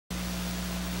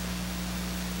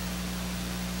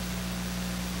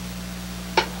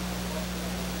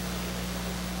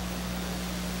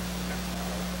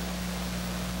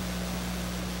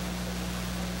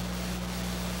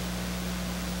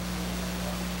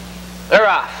They're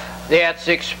off. That's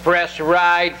Express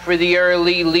Ride for the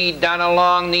early lead down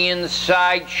along the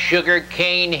inside. Sugar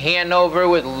Cane Hanover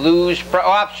with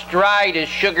off stride is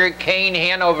Sugar Cane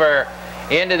Hanover.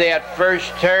 Into that first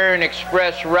turn,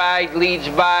 Express Ride leads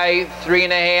by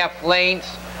 3.5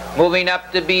 lengths. Moving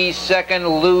up to be second,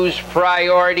 Lose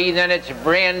Priority. Then it's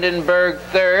Brandenburg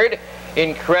third.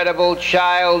 Incredible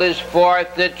Child is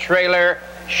fourth. The trailer,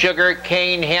 Sugar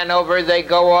Cane Hanover. They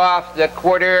go off the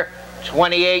quarter.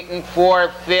 28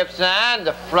 4/5 on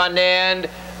the front end.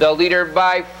 The leader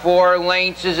by 4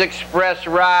 lengths is Express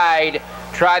Ride.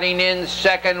 Trotting in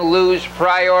second, Lose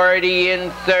Priority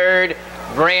in third.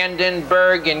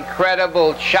 Brandenburg,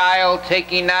 Incredible Child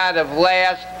taking out of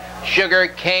last. Sugar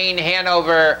Cane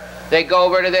Hanover. They go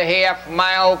over to the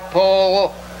half-mile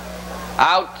pole.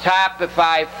 Out top,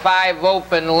 by 5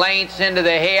 open lengths into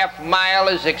the half-mile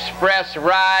is Express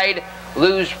Ride.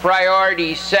 Lose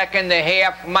Priority second, the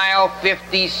half-mile,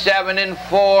 57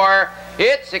 4.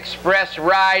 It's Express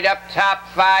Ride up top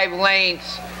 5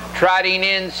 lengths. Trotting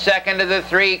in second to the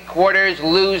 3/4,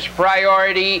 Lose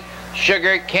Priority.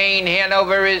 Sugar Cane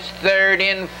Hanover is third.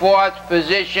 In fourth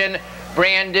position,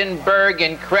 Brandenburg,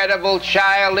 Incredible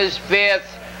Child is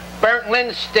fifth. Berndt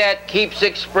Lindstedt keeps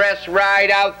Express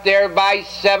Ride out there by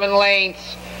 7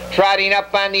 lengths. Trotting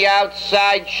up on the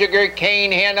outside, Sugar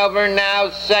Cane Hanover now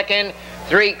second.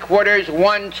 3/4,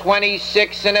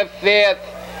 126 1/5.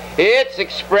 It's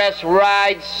Express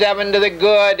Ride 7 to the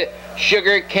good.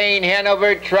 Sugar Cane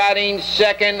Hanover trotting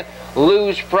second.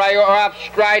 Lose Priority off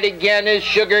stride again is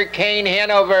Sugar Cane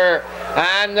Hanover.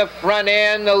 On the front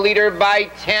end, the leader by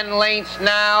 10 lengths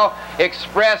now.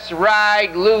 Express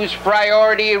Ride, Lose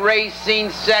Priority racing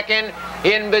second.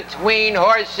 In between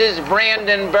horses,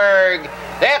 Brandenburg.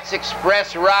 That's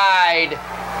Express Ride.